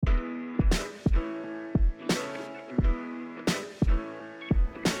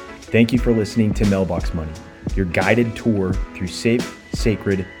Thank you for listening to Mailbox Money, your guided tour through safe,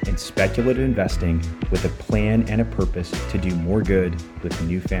 sacred, and speculative investing with a plan and a purpose to do more good with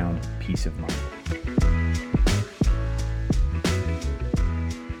newfound peace of mind.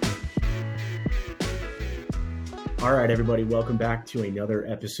 All right, everybody, welcome back to another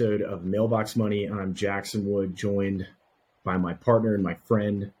episode of Mailbox Money. I'm Jackson Wood, joined by my partner and my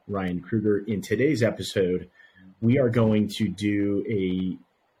friend, Ryan Kruger. In today's episode, we are going to do a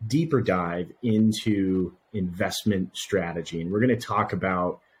deeper dive into investment strategy. And we're going to talk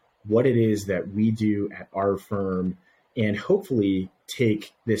about what it is that we do at our firm and hopefully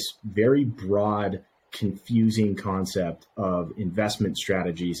take this very broad, confusing concept of investment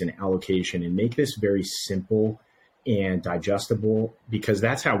strategies and allocation and make this very simple and digestible, because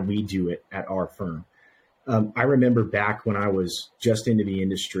that's how we do it at our firm. I remember back when I was just into the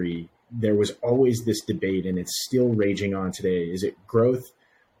industry, there was always this debate, and it's still raging on today. Is it growth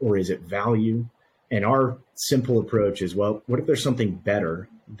or is it value? And our simple approach is, well, what if there's something better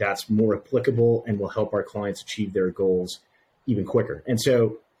that's more applicable and will help our clients achieve their goals even quicker? And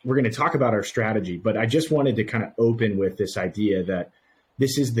so we're going to talk about our strategy, but I just wanted to kind of open with this idea that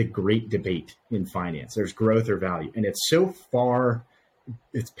this is the great debate in finance. There's growth or value. And it's so far,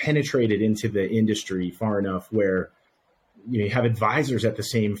 it's penetrated into the industry far enough where you have advisors at the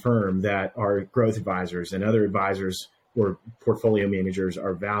same firm that are growth advisors and other advisors or portfolio managers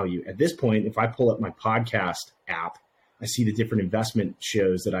are value. At this point, if I pull up my podcast app, I see the different investment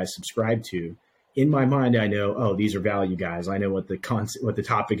shows that I subscribe to. In my mind, I know, oh, these are value guys. I know what the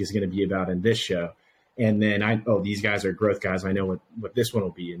topic is going to be about in this show. And then these guys are growth guys. I know what this one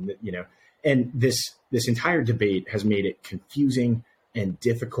will be. And this entire debate has made it confusing and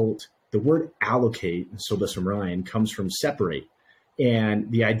difficult. The word allocate, so this from Ryan, comes from separate. And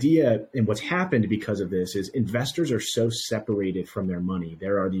the idea and what's happened because of this is investors are so separated from their money.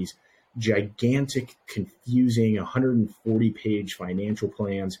 There are these gigantic, confusing 140-page financial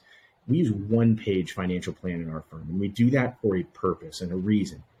plans. We use one-page financial plan in our firm, and we do that for a purpose and a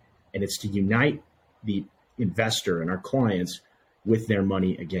reason. And it's to unite the investor and our clients with their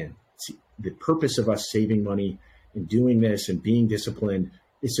money again. See, the purpose of us saving money and doing this and being disciplined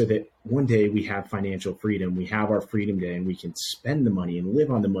is so that one day we have financial freedom. We have our freedom day and we can spend the money and live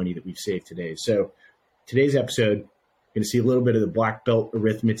on the money that we've saved today. So today's episode, you're going to see a little bit of the black belt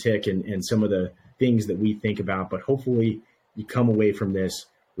arithmetic and some of the things that we think about, but hopefully you come away from this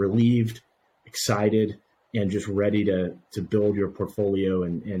relieved, excited, and just ready to build your portfolio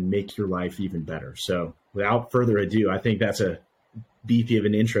and make your life even better. So without further ado, I think that's a beefy of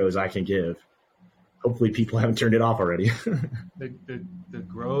an intro as I can give. Hopefully people haven't turned it off already. the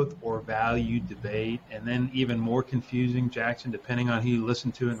growth or value debate, and then even more confusing, Jackson, depending on who you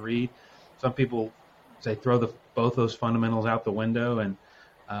listen to and read. Some people say throw both those fundamentals out the window and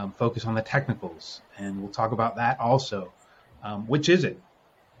focus on the technicals. And we'll talk about that also. Which is it?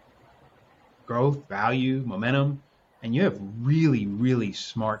 Growth, value, momentum, and you have really, really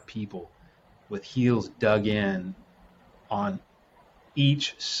smart people with heels dug in on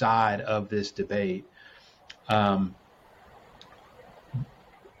each side of this debate.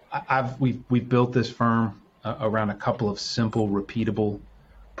 We've built this firm around a couple of simple, repeatable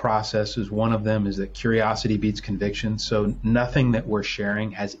processes. One of them is that curiosity beats conviction. So nothing that we're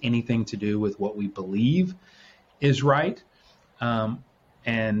sharing has anything to do with what we believe is right.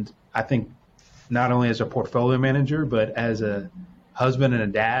 And I think not only as a portfolio manager, but as a husband and a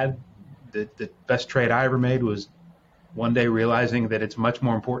dad, the best trade I ever made was one day realizing that it's much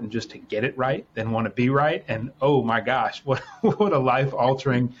more important just to get it right than want to be right. And oh my gosh, what a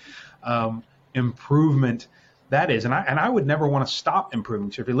life-altering improvement that is. And I would never want to stop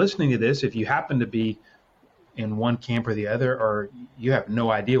improving. So if you're listening to this, if you happen to be in one camp or the other, or you have no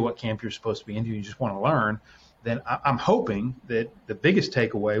idea what camp you're supposed to be into, you just want to learn, then I'm hoping that the biggest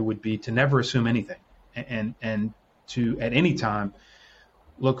takeaway would be to never assume anything and to at any time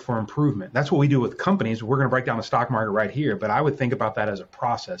look for improvement. That's what we do with companies. We're going to break down the stock market right here, but I would think about that as a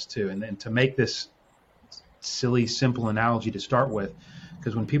process too. And to make this silly, simple analogy to start with,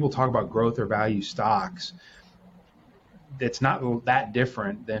 because when people talk about growth or value stocks, it's not that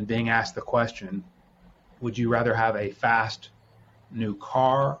different than being asked the question, would you rather have a fast new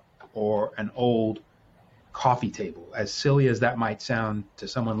car or an old coffee table? As silly as that might sound to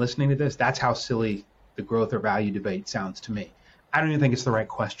someone listening to this, that's how silly the growth or value debate sounds to me. I don't even think it's the right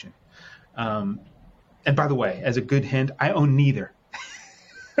question. And by the way, as a good hint, I own neither.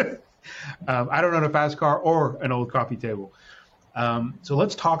 I don't own a fast car or an old coffee table. So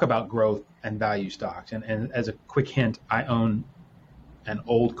let's talk about growth and value stocks. And as a quick hint, I own an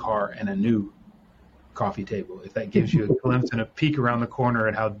old car and a new coffee table, if that gives you a glimpse and a peek around the corner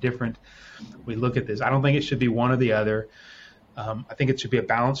at how different we look at this. I don't think it should be one or the other. I think it should be a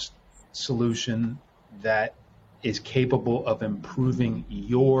balanced solution that is capable of improving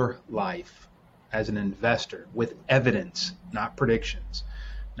your life as an investor with evidence, not predictions,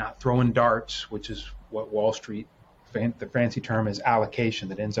 not throwing darts, which is what Wall Street, the fancy term is allocation,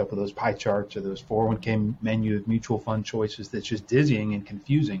 that ends up with those pie charts or those 401k menu of mutual fund choices that's just dizzying and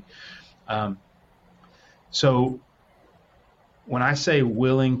confusing. So when I say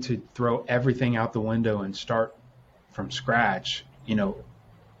willing to throw everything out the window and start from scratch,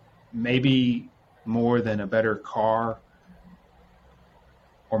 maybe more than a better car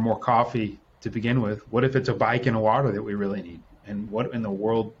or more coffee to begin with, what if it's a bike and a water that we really need? And what in the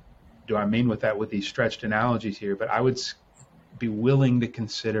world do I mean with that, with these stretched analogies here? But I would be willing to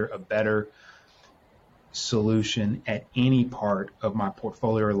consider a better solution at any part of my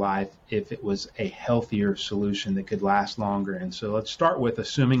portfolio or life if it was a healthier solution that could last longer. And so let's start with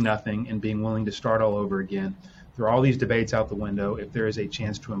assuming nothing and being willing to start all over again. Throw all these debates out the window if there is a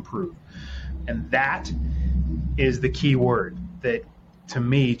chance to improve. And that is the key word that, to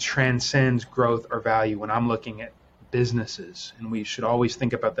me, transcends growth or value when I'm looking at businesses. And we should always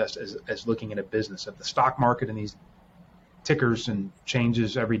think about this as looking at a business. Of the stock market and these tickers and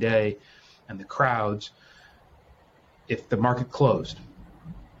changes every day and the crowds, if the market closed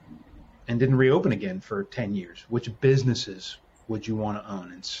and didn't reopen again for 10 years, which businesses would you want to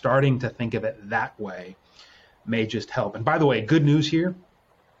own? And starting to think of it that way may just help. And by the way, good news here.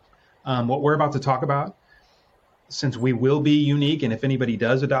 What we're about to talk about, since we will be unique, and if anybody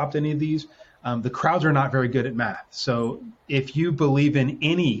does adopt any of these, the crowds are not very good at math. So if you believe in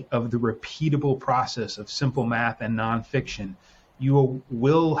any of the repeatable process of simple math and nonfiction, you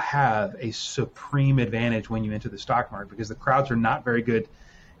will have a supreme advantage when you enter the stock market, because the crowds are not very good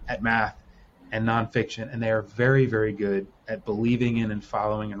at math and nonfiction, and they are very, very good at believing in and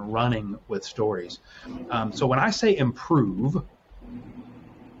following and running with stories. So when I say improve,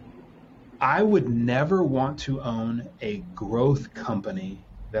 I would never want to own a growth company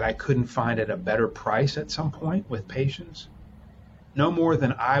that I couldn't find at a better price at some point with patience, no more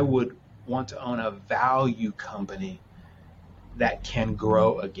than I would want to own a value company that can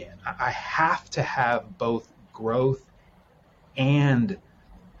grow again. I have to have both growth and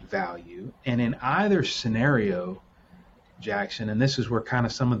value. And in either scenario, Jackson, and this is where kind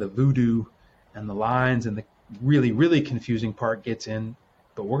of some of the voodoo and the lines and the really, really confusing part gets in,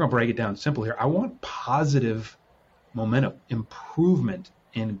 but we're going to break it down simple here. I want positive momentum, improvement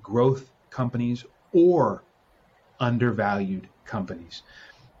in growth companies or undervalued companies.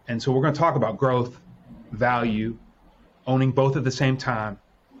 And so we're going to talk about growth, value, owning both at the same time,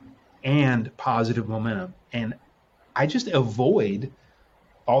 and positive momentum. And I just avoid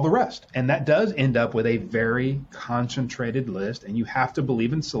all the rest. And that does end up with a very concentrated list. And you have to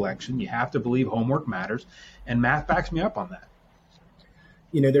believe in selection. You have to believe homework matters. And math backs me up on that.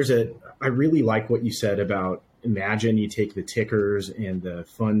 I really like what you said about, imagine you take the tickers and the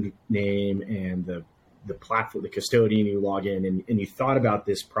fund name and the platform, the custodian, you log in, and you thought about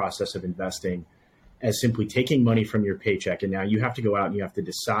this process of investing as simply taking money from your paycheck. And now you have to go out and you have to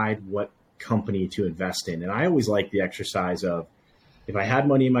decide what company to invest in. And I always like the exercise of, if I had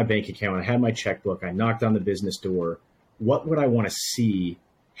money in my bank account, I had my checkbook, I knocked on the business door, what would I want to see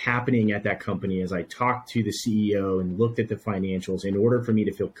happening at that company as I talked to the CEO and looked at the financials in order for me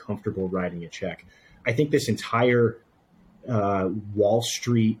to feel comfortable writing a check? I think this entire Wall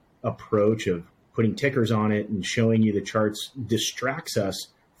Street approach of putting tickers on it and showing you the charts distracts us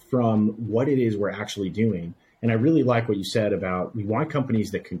from what it is we're actually doing. And I really like what you said about, we want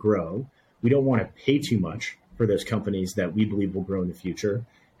companies that can grow. We don't want to pay too much for those companies that we believe will grow in the future.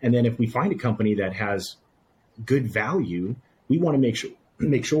 And then if we find a company that has good value, we want to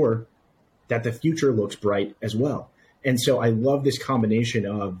make sure that the future looks bright as well. And so I love this combination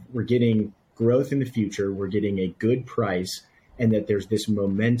of, we're getting growth in the future, we're getting a good price, and that there's this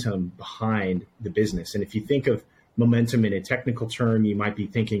momentum behind the business. And if you think of momentum in a technical term, you might be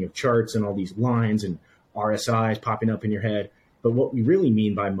thinking of charts and all these lines and RSIs popping up in your head. But what we really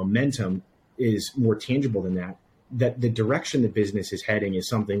mean by momentum is more tangible than that, that the direction the business is heading is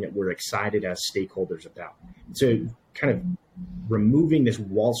something that we're excited as stakeholders about. So kind of removing this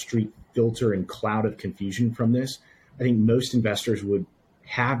Wall Street filter and cloud of confusion from this, I think most investors would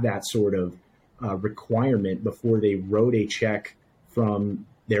have that sort of requirement before they wrote a check from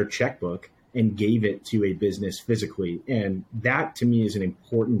their checkbook and gave it to a business physically. And that to me is an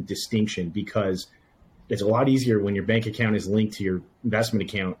important distinction, because it's a lot easier when your bank account is linked to your investment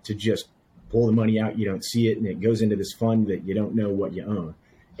account to just pull the money out, you don't see it, and it goes into this fund that you don't know what you own.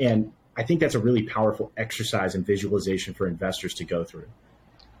 And I think that's a really powerful exercise and visualization for investors to go through.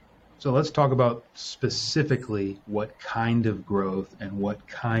 So let's talk about specifically what kind of growth and what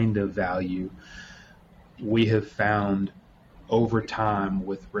kind of value we have found over time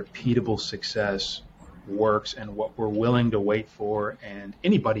with repeatable success works, and what we're willing to wait for. And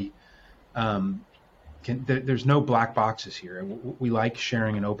anybody there's no black boxes here. We like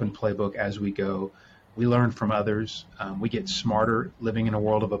sharing an open playbook as we go. We learn from others. We get smarter living in a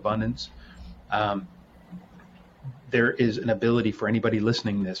world of abundance. There is an ability for anybody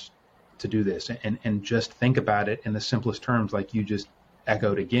listening to do this and just think about it in the simplest terms, like you just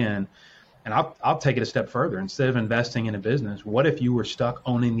echoed again. And I'll take it a step further. Instead of investing in a business, what if you were stuck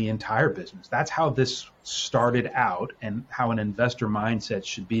owning the entire business? That's how this started out and how an investor mindset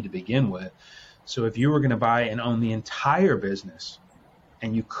should be to begin with. So if you were going to buy and own the entire business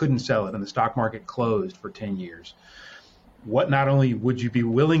and you couldn't sell it and the stock market closed for 10 years, what not only would you be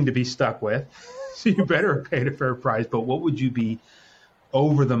willing to be stuck with, so you better have paid a fair price, but what would you be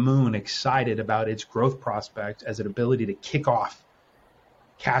over the moon excited about its growth prospects as an ability to kick off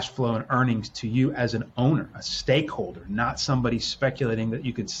cash flow and earnings to you as an owner, a stakeholder, not somebody speculating that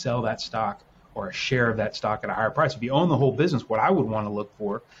you could sell that stock or a share of that stock at a higher price. If you own the whole business, what I would want to look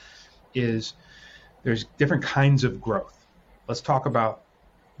for is there's different kinds of growth. Let's talk about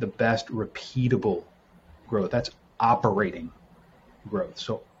the best repeatable growth. That's operating growth.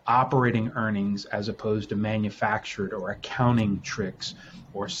 So operating earnings as opposed to manufactured or accounting tricks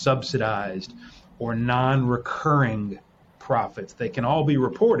or subsidized or non-recurring profits. They can all be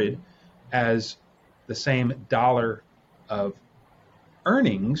reported as the same dollar of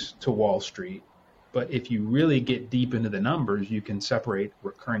earnings to Wall Street. But if you really get deep into the numbers, you can separate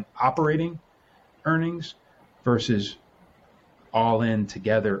recurring operating earnings versus all in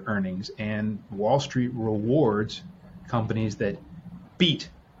together earnings. And Wall Street rewards companies that beat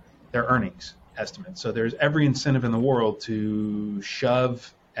their earnings estimates. So there's every incentive in the world to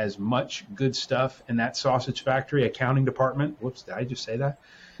shove as much good stuff in that sausage factory accounting department, whoops, did I just say that?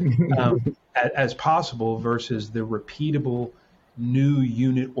 As possible versus the repeatable new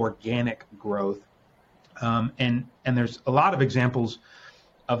unit organic growth. And there's a lot of examples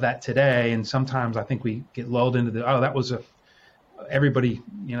of that today. And sometimes I think we get lulled into that was everybody,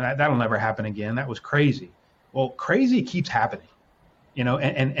 that'll never happen again. That was crazy. Well, crazy keeps happening.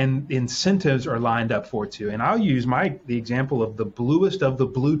 And incentives are lined up for it too. And I'll use the example of the bluest of the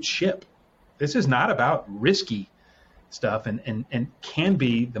blue chip. This is not about risky stuff and can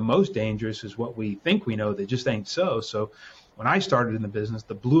be the most dangerous is what we think we know that just ain't so. So when I started in the business,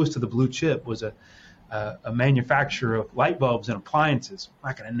 the bluest of the blue chip was a manufacturer of light bulbs and appliances. I'm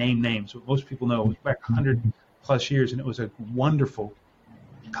not going to name names, but most people know it was back 100 plus years. And it was a wonderful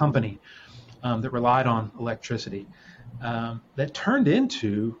company that relied on electricity. That turned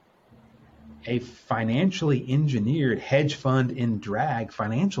into a financially engineered hedge fund in drag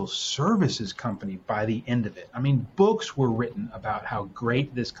financial services company by the end of it. I mean, books were written about how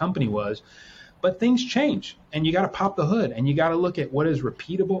great this company was, but things change and you got to pop the hood and you got to look at what is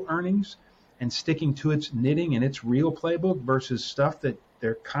repeatable earnings and sticking to its knitting and its real playbook versus stuff that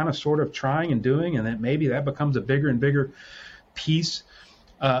they're kind of sort of trying and doing. And then maybe that becomes a bigger and bigger piece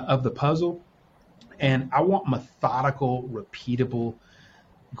of the puzzle. And I want methodical, repeatable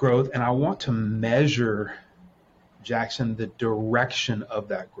growth, and I want to measure, Jackson, the direction of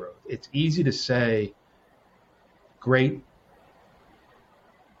that growth. It's easy to say great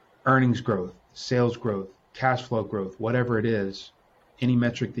earnings growth, sales growth, cash flow growth, whatever it is, any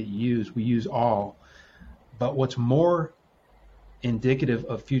metric that you use, we use all. But what's more indicative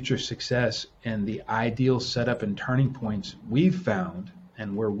of future success and the ideal setup and turning points we've found,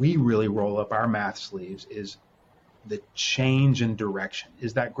 and where we really roll up our math sleeves, is the change in direction.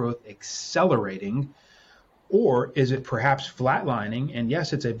 Is that growth accelerating, or is it perhaps flatlining? And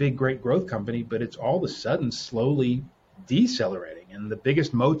yes, it's a big, great growth company, but it's all of a sudden slowly decelerating. And the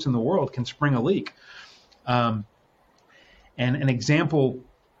biggest moats in the world can spring a leak. And an example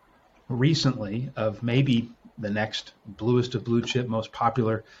recently of maybe the next bluest of blue chip, most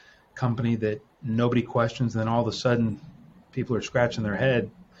popular company that nobody questions, and then all of a sudden people are scratching their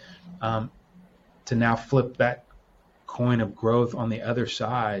head, to now flip that coin of growth on the other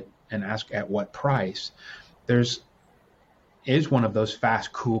side and ask at what price. Is one of those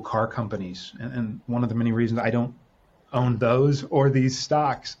fast, cool car companies. And one of the many reasons I don't own those or these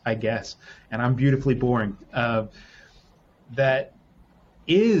stocks, I guess, and I'm beautifully boring, that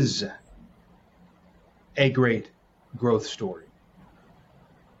is a great growth story.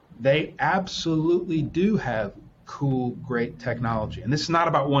 They absolutely do have cool, great technology. And this is not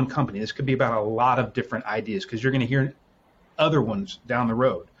about one company. This could be about a lot of different ideas, because you're going to hear other ones down the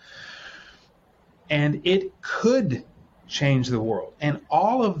road. And it could change the world. And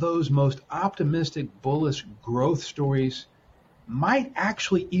all of those most optimistic, bullish growth stories might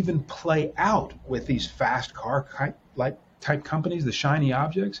actually even play out with these fast car type companies, the shiny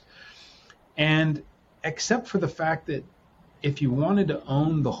objects. And except for the fact that if you wanted to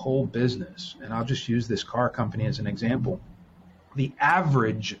own the whole business, and I'll just use this car company as an example, the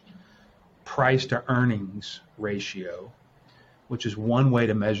average price to earnings ratio, which is one way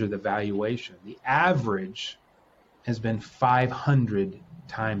to measure the valuation, the average has been 500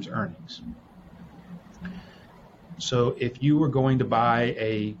 times earnings. So if you were going to buy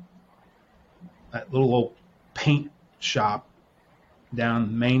a little old paint shop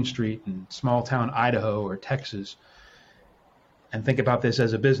down Main Street in small town Idaho or Texas, and think about this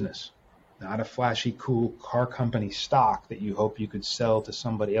as a business, not a flashy, cool car company stock that you hope you could sell to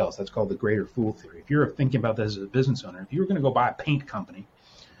somebody else. That's called the greater fool theory. If you're thinking about this as a business owner, if you were going to go buy a paint company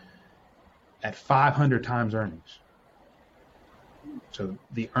at 500 times earnings, so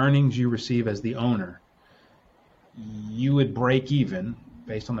the earnings you receive as the owner, you would break even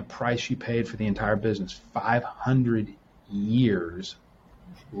based on the price you paid for the entire business 500 years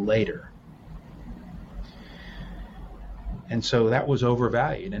later. And so that was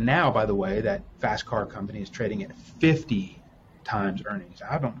overvalued. And now, by the way, that fast car company is trading at 50 times earnings.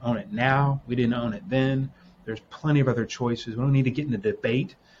 I don't own it now. We didn't own it then. There's plenty of other choices. We don't need to get into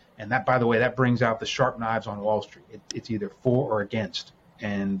debate. And that, by the way, that brings out the sharp knives on Wall Street. It's either for or against.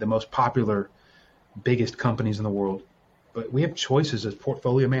 And the most popular, biggest companies in the world. But we have choices as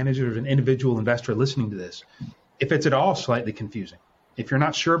portfolio managers and individual investor listening to this. If it's at all slightly confusing, if you're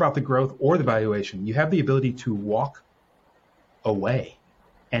not sure about the growth or the valuation, you have the ability to walk away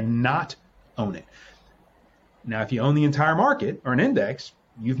and not own it. Now, if you own the entire market or an index,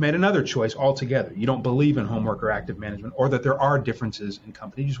 you've made another choice altogether. You don't believe in homework or active management, or that there are differences in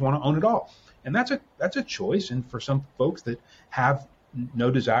companies. You just want to own it all. And that's a choice. And for some folks that have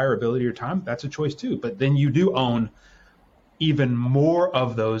no desire, ability, or time, that's a choice too. But then you do own even more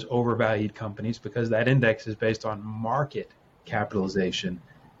of those overvalued companies because that index is based on market capitalization,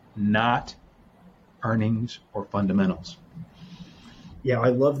 not earnings or fundamentals. Yeah, I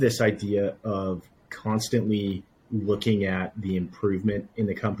love this idea of constantly looking at the improvement in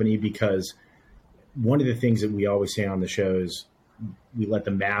the company, because one of the things that we always say on the show is we let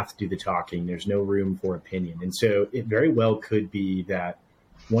the math do the talking. There's no room for opinion. And so it very well could be that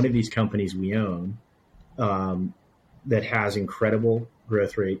one of these companies we own that has incredible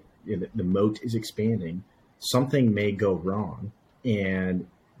growth rate, the moat is expanding, something may go wrong, and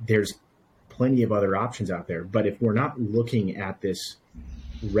there's plenty of other options out there. But if we're not looking at this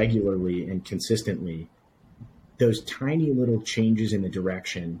regularly and consistently, those tiny little changes in the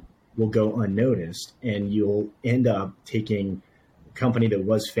direction will go unnoticed, and you'll end up taking a company that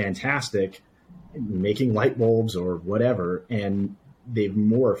was fantastic, making light bulbs or whatever, and they've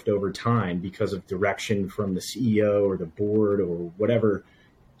morphed over time because of direction from the CEO or the board or whatever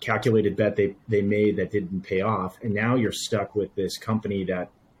calculated bet they made that didn't pay off. And now you're stuck with this company that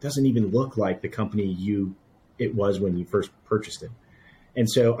doesn't even look like the company it was when you first purchased it. And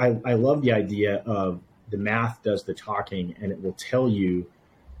so I love the idea of the math does the talking, and it will tell you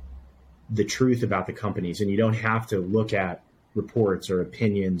the truth about the companies. And you don't have to look at reports or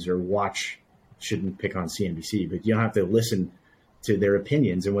opinions or shouldn't pick on CNBC, but you don't have to listen to their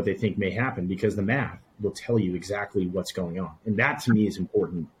opinions and what they think may happen, because the math will tell you exactly what's going on. And that to me is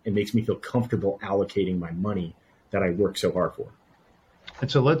important. It makes me feel comfortable allocating my money that I work so hard for.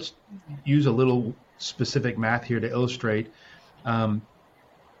 And so let's use a little specific math here to illustrate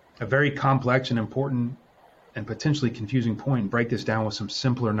a very complex and important and potentially confusing point, and break this down with some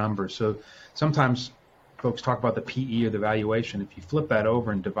simpler numbers. So sometimes folks talk about the PE or the valuation. If you flip that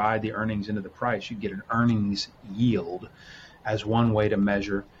over and divide the earnings into the price, you get an earnings yield as one way to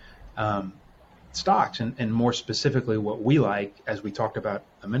measure stocks. And more specifically, what we like, as we talked about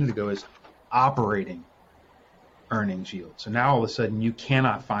a minute ago, is operating earnings yield. So now all of a sudden you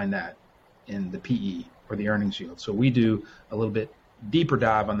cannot find that in the PE or the earnings yield. So we do a little bit deeper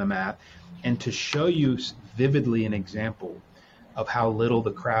dive on the math, and to show you vividly an example of how little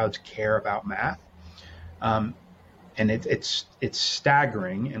the crowds care about math. And it's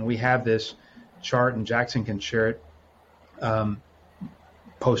staggering. And we have this chart, and Jackson can share it,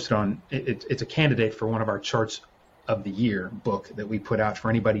 posted on, it's a candidate for one of our charts of the year book that we put out. For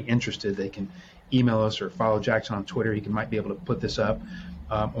anybody interested, they can email us or follow Jackson on Twitter. He might be able to put this up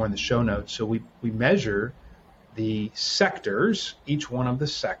or in the show notes. So we measure the sectors, each one of the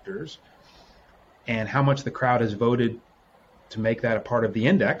sectors, and how much the crowd has voted to make that a part of the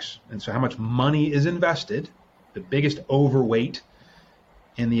index. And so how much money is invested. The biggest overweight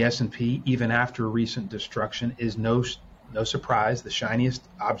in the S&P, even after recent destruction, is no surprise. The shiniest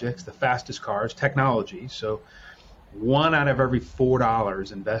objects, the fastest cars, technology. So 1 out of every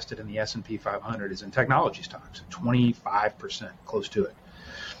 $4 invested in the S&P 500 is in technology stocks, 25%, close to it.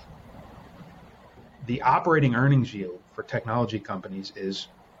 The operating earnings yield for technology companies is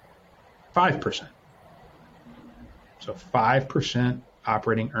 5%. So 5%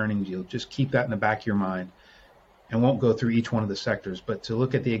 operating earnings yield. Just keep that in the back of your mind. And won't go through each one of the sectors, but to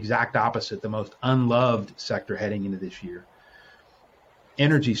look at the exact opposite, the most unloved sector heading into this year.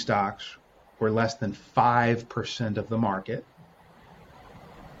 Energy stocks were less than 5% of the market.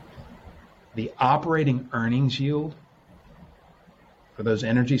 The operating earnings yield for those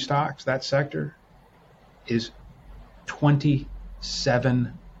energy stocks, that sector, is 27%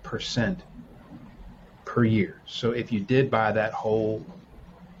 per year. So if you did buy that whole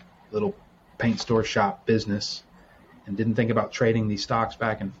little paint store shop business and didn't think about trading these stocks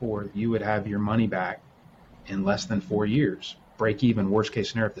back and forth, you would have your money back in less than 4 years. Break even, worst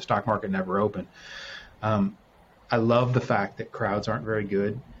case scenario, if the stock market never opened. I love the fact that crowds aren't very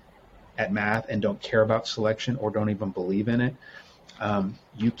good at math and don't care about selection or don't even believe in it.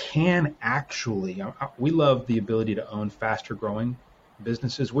 You can actually, we love the ability to own faster growing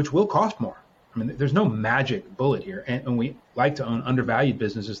businesses, which will cost more. I mean, there's no magic bullet here. And we like to own undervalued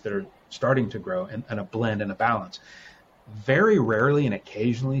businesses that are starting to grow and a blend and a balance. Very rarely and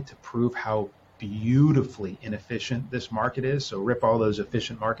occasionally to prove how beautifully inefficient this market is. So rip all those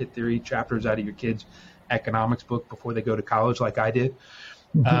efficient market theory chapters out of your kids' economics book before they go to college like I did.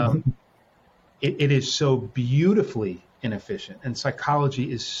 It is so beautifully inefficient. And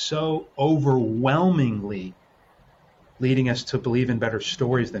psychology is so overwhelmingly leading us to believe in better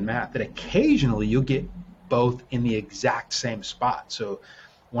stories than math that occasionally you'll get both in the exact same spot. So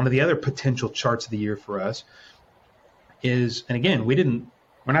one of the other potential charts of the year for us is, and again, we're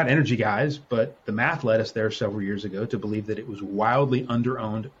not energy guys, but the math led us there several years ago to believe that it was wildly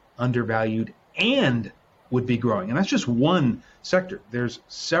underowned, undervalued, and would be growing. And that's just one sector. There's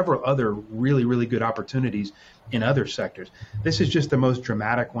several other really, really good opportunities in other sectors. This is just the most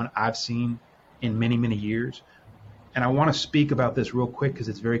dramatic one I've seen in many, many years. And I want to speak about this real quick because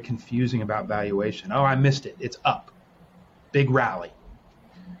it's very confusing about valuation. Oh, I missed it. It's up. Big rally.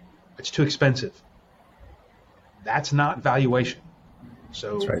 It's too expensive. That's not valuation.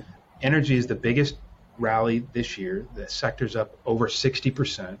 So that's right. Energy is the biggest rally this year. The sector's up over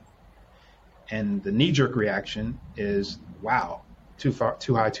 60%. And the knee-jerk reaction is, wow, too far,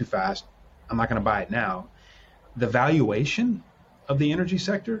 too high, too fast. I'm not going to buy it now. The valuation of the energy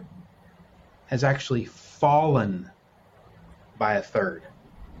sector has actually fallen by a third,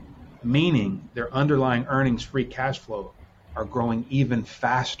 meaning their underlying earnings, free cash flow, are growing even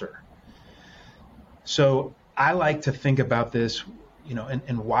faster. So I like to think about this,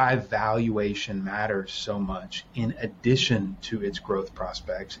 and why valuation matters so much in addition to its growth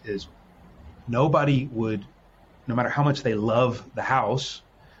prospects is nobody would, no matter how much they love the house,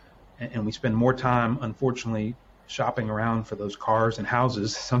 and we spend more time, unfortunately, shopping around for those cars and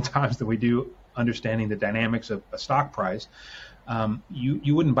houses sometimes than we do understanding the dynamics of a stock price.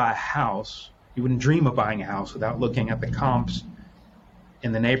 You wouldn't buy a house, you wouldn't dream of buying a house without looking at the comps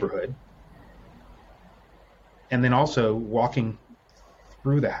in the neighborhood. And then also walking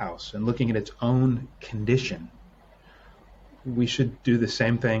through the house and looking at its own condition. We should do the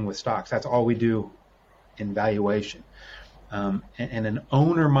same thing with stocks. That's all we do in valuation. And an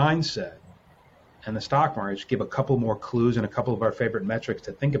owner mindset and the stock market give a couple more clues and a couple of our favorite metrics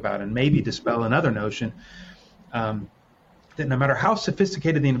to think about, and maybe dispel another notion that no matter how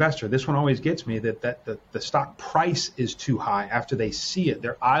sophisticated the investor, this one always gets me, that the stock price is too high after they see it,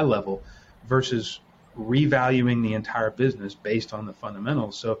 their eye level, versus revaluing the entire business based on the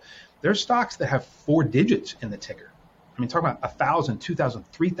fundamentals. So there's stocks that have 4 digits in the ticker. I mean, talking about $1,000, $2,000,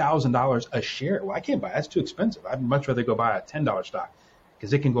 $3,000 a share. Well, I can't buy it. That's too expensive. I'd much rather go buy a $10 stock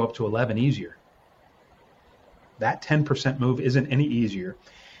because it can go up to 11 easier. That 10% move isn't any easier.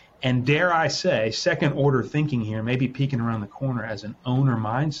 And dare I say, second order thinking here, maybe peeking around the corner as an owner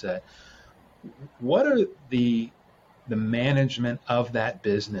mindset. What are the management of that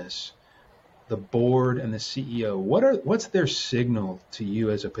business, the board and the CEO, what's their signal to you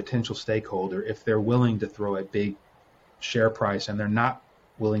as a potential stakeholder if they're willing to throw a big share price and they're not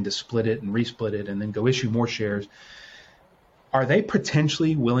willing to split it and resplit it and then go issue more shares? Are they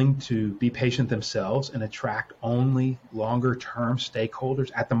potentially willing to be patient themselves and attract only longer term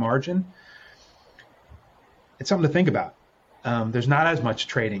stakeholders at the margin? It's something to think about. There's not as much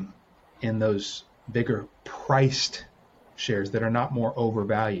trading in those bigger priced shares that are not more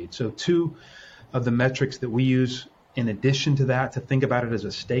overvalued. So 2 of the metrics that we use in addition to that, to think about it as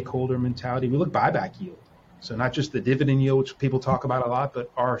a stakeholder mentality, we look buyback yield. So not just the dividend yield, which people talk about a lot,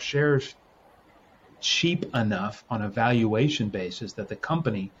 but are shares cheap enough on a valuation basis that the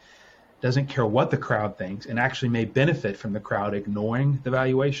company doesn't care what the crowd thinks and actually may benefit from the crowd ignoring the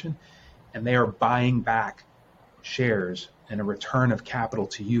valuation, and they are buying back shares and a return of capital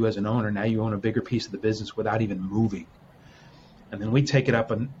to you as an owner. Now you own a bigger piece of the business without even moving. And then we take it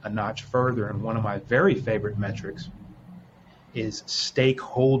up a notch further, and one of my very favorite metrics is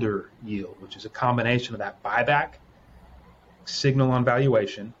stakeholder yield, which is a combination of that buyback, signal on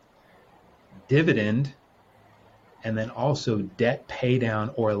valuation, dividend, and then also debt pay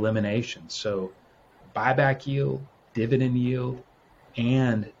down or elimination. So buyback yield, dividend yield,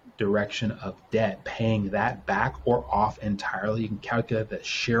 and direction of debt, paying that back or off entirely. You can calculate the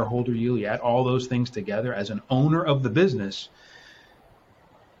shareholder yield. You add all those things together as an owner of the business.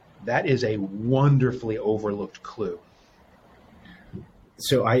 That is a wonderfully overlooked clue.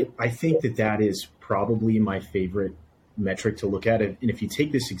 So I think that is probably my favorite metric to look at. And if you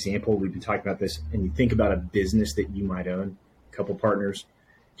take this example, we've been talking about this, and you think about a business that you might own, a couple partners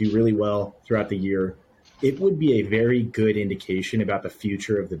do really well throughout the year, it would be a very good indication about the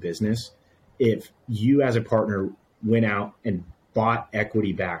future of the business if you as a partner went out and bought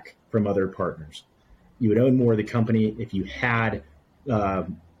equity back from other partners. You would own more of the company if you had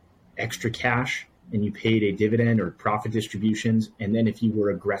extra cash and you paid a dividend or profit distributions, and then if you were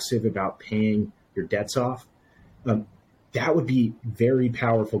aggressive about paying your debts off. That would be very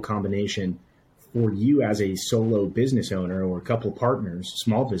powerful combination for you as a solo business owner or a couple partners,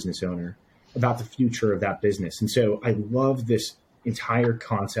 small business owner, about the future of that business. And so I love this entire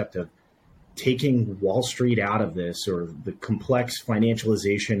concept of taking Wall Street out of this, or the complex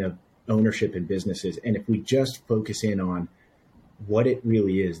financialization of ownership in businesses. And if we just focus in on what it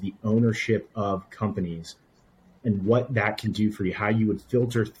really is, the ownership of companies, and what that can do for you, how you would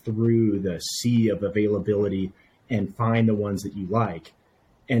filter through the sea of availability and find the ones that you like,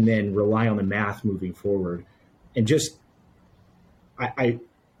 and then rely on the math moving forward. And just, I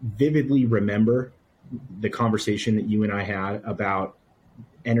vividly remember the conversation that you and I had about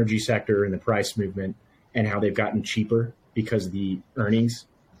energy sector and the price movement and how they've gotten cheaper because the earnings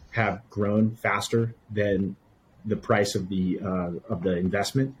have grown faster than the price of the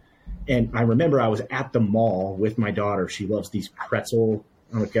investment. And I remember I was at the mall with my daughter. She loves these pretzel.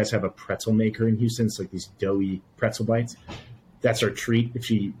 I don't know if you guys have a pretzel maker in Houston. It's like these doughy pretzel bites. That's our treat. If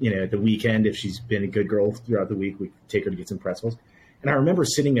she, at the weekend, if she's been a good girl throughout the week, we take her to get some pretzels. And I remember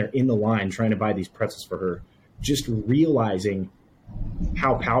sitting there in the line trying to buy these pretzels for her, just realizing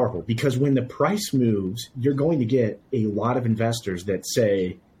how powerful, because when the price moves, you're going to get a lot of investors that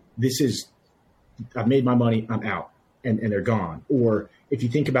say, I've made my money, I'm out, and they're gone. Or if you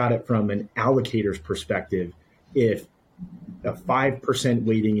think about it from an allocator's perspective, if a 5%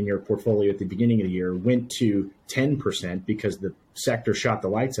 weighting in your portfolio at the beginning of the year went to 10% because the sector shot the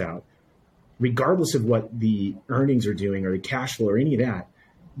lights out, regardless of what the earnings are doing or the cash flow or any of that,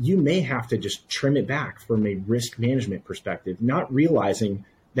 you may have to just trim it back from a risk management perspective, not realizing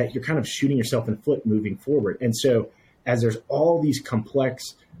that you're kind of shooting yourself in the foot moving forward. And so as there's all these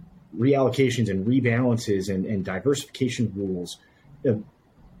complex reallocations and rebalances and diversification rules,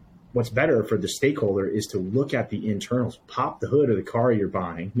 what's better for the stakeholder is to look at the internals, pop the hood of the car you're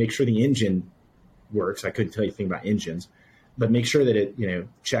buying, make sure the engine works. I couldn't tell you anything about engines, but make sure that it,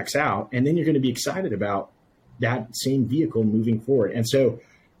 checks out. And then you're going to be excited about that same vehicle moving forward. And so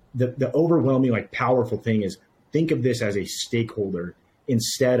the overwhelming, powerful thing is think of this as a stakeholder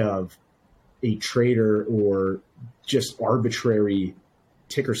instead of a trader or just arbitrary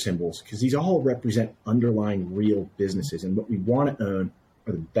ticker symbols, because these all represent underlying real businesses. And what we want to own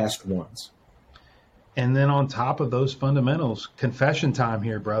are the best ones. And then on top of those fundamentals, confession time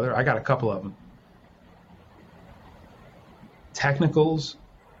here, brother. I got a couple of them. Technicals,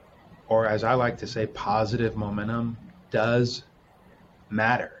 or as I like to say, positive momentum, does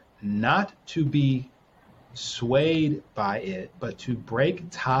matter. Not to be swayed by it, but to break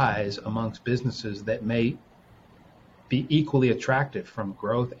ties amongst businesses that may be equally attractive from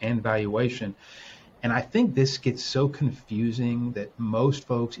growth and valuation. And I think this gets so confusing that most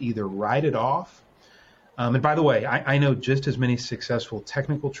folks either write it off. And by the way, I know just as many successful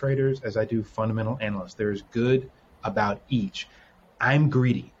technical traders as I do fundamental analysts. There's good about each. I'm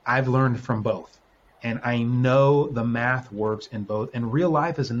greedy. I've learned from both. And I know the math works in both. And real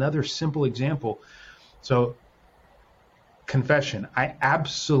life is another simple example. So, confession, I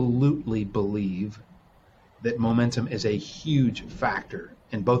absolutely believe that momentum is a huge factor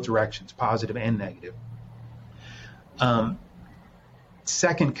in both directions, positive and negative.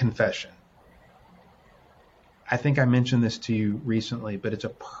 Second confession, I think I mentioned this to you recently, but it's a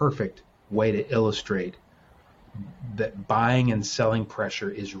perfect way to illustrate that buying and selling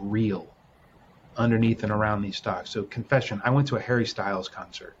pressure is real underneath and around these stocks. So confession, I went to a Harry Styles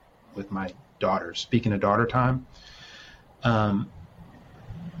concert with my daughter. Speaking of daughter time,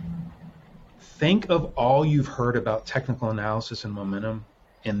 think of all you've heard about technical analysis and momentum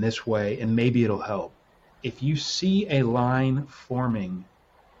in this way, and maybe it'll help. If you see a line forming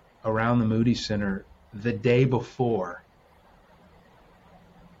around the Moody Center the day before,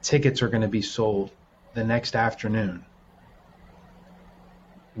 tickets are going to be sold the next afternoon.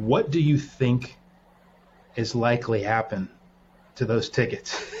 What do you think is likely happen to those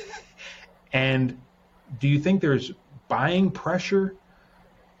tickets? And do you think there's buying pressure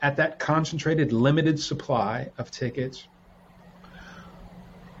at that concentrated, limited supply of tickets?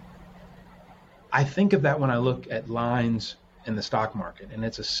 I think of that when I look at lines in the stock market, and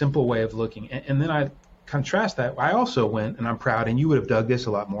it's a simple way of looking. And then I contrast that. I also went, and I'm proud, and you would have dug this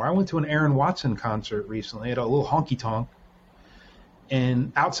a lot more. I went to an Aaron Watson concert recently at a little honky tonk,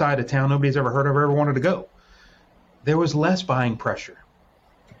 and outside of town, nobody's ever heard of or ever wanted to go. There was less buying pressure.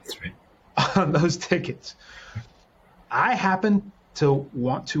 That's right. On those tickets. I happen to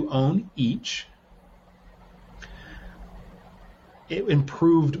want to own each. It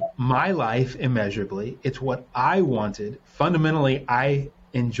improved my life immeasurably. It's what I wanted. Fundamentally, I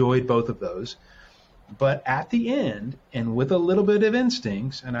enjoyed both of those. But at the end, and with a little bit of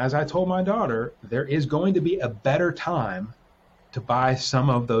instincts, and as I told my daughter, there is going to be a better time to buy some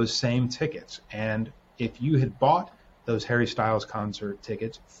of those same tickets. And if you had bought those Harry Styles concert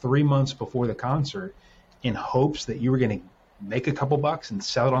tickets 3 months before the concert in hopes that you were going to make a couple bucks and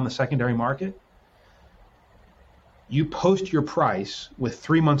sell it on the secondary market, you post your price with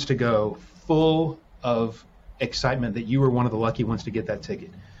 3 months to go, full of excitement that you were one of the lucky ones to get that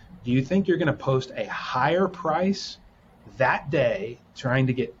ticket. Do you think you're going to post a higher price that day trying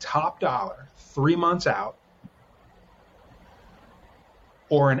to get top dollar 3 months out,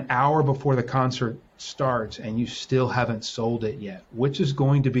 or an hour before the concert starts and you still haven't sold it yet? Which is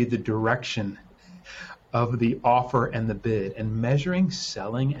going to be the direction of the offer and the bid? And measuring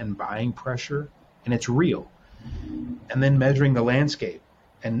selling and buying pressure, and it's real. And then measuring the landscape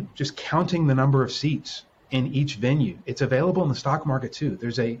and just counting the number of seats in each venue. It's available in the stock market too.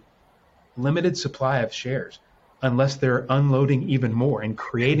 There's a limited supply of shares unless they're unloading even more and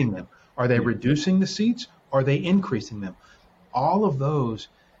creating them. Are they reducing the seats? Are they increasing them? All of those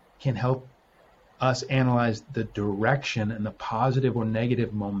can help us analyze the direction and the positive or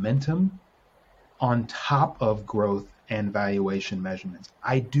negative momentum on top of growth and valuation measurements.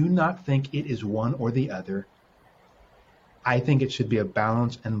 I do not think it is one or the other. I think it should be a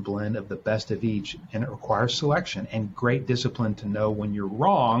balance and blend of the best of each, and it requires selection and great discipline to know when you're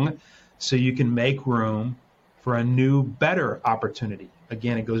wrong so you can make room for a new, better opportunity.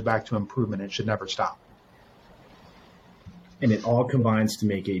 Again, it goes back to improvement. It should never stop. And it all combines to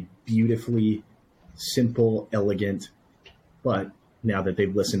make a beautifully simple, elegant, but now that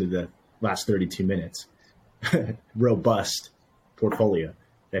they've listened to the last 32 minutes, robust portfolio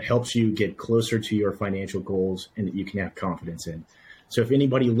that helps you get closer to your financial goals and that you can have confidence in. So if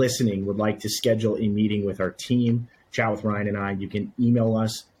anybody listening would like to schedule a meeting with our team, chat with Ryan and I, you can email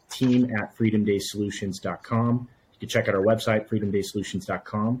us, team@freedomdaysolutions.com. You can check out our website,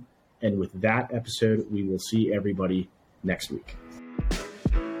 freedomdaysolutions.com. And with that episode, we will see everybody next week.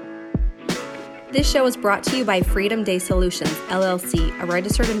 This show is brought to you by Freedom Day Solutions, LLC, a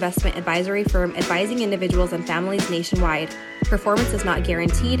registered investment advisory firm advising individuals and families nationwide. Performance is not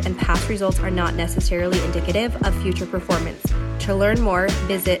guaranteed, and past results are not necessarily indicative of future performance. To learn more,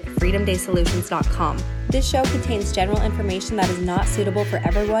 visit freedomdaysolutions.com. This show contains general information that is not suitable for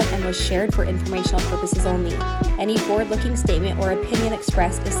everyone and was shared for informational purposes only. Any forward-looking statement or opinion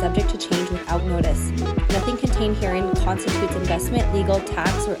expressed is subject to change without notice. Nothing contained herein constitutes investment, legal,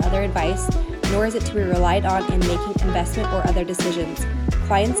 tax, or other advice, nor is it to be relied on in making investment or other decisions.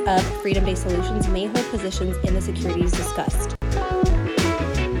 Clients of Freedom Day Solutions may hold positions in the securities discussed.